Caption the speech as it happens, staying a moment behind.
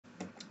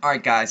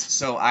Alright guys,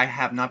 so I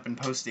have not been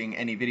posting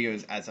any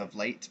videos as of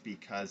late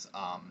because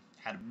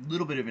had a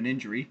little bit of an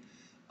injury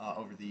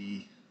over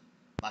the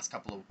last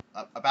couple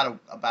of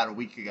about a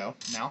week ago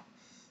now.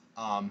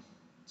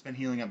 It's been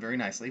healing up very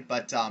nicely,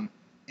 but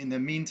in the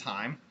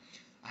meantime,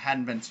 I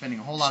hadn't been spending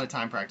a whole lot of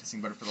time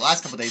practicing, but for the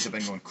last couple of days I've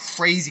been going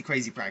crazy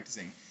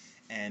practicing,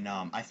 and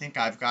I think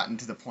I've gotten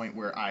to the point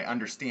where I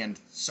understand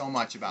so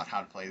much about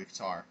how to play the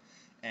guitar,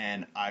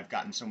 and I've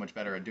gotten so much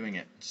better at doing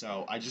it.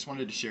 So I just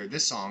wanted to share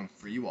this song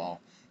for you all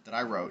that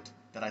I wrote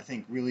that I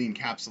think really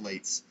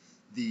encapsulates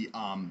the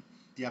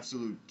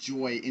absolute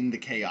joy in the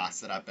chaos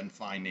that I've been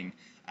finding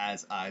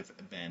as I've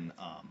been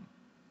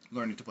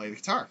learning to play the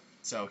guitar.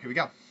 So here we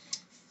go.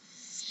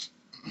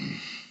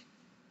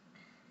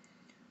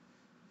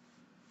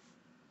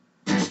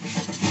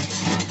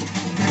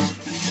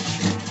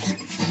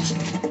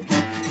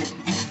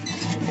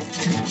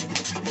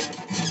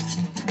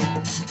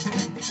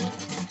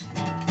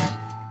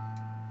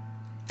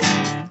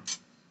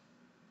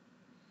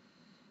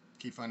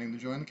 Keep finding the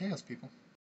joy in the chaos, people.